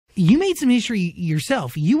you made some history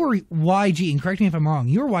yourself. You were YG, and correct me if I'm wrong,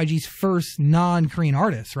 you were YG's first non-Korean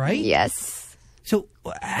artist, right? Yes. So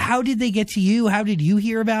how did they get to you? How did you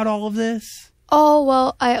hear about all of this? Oh,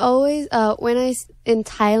 well, I always, in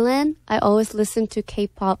Thailand, I always listen to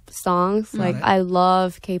K-pop songs. Like, I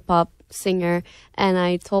love K-pop singer. And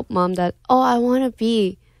I told mom that, I want to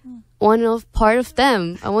be part of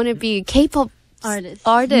them. I want to be K-pop artist,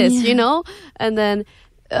 you know? And then,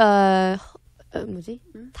 Thaeng이?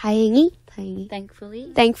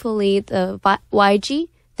 Thankfully, the YG,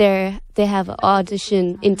 they have an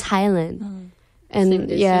audition in Thailand.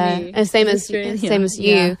 And same as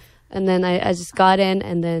you. And then I just got in,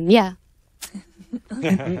 and then she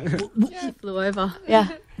flew over. Yeah.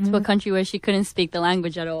 To a country where she couldn't speak the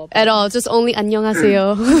language at all. At all, just only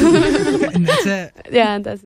안녕하세요. And that's it. Yeah, that's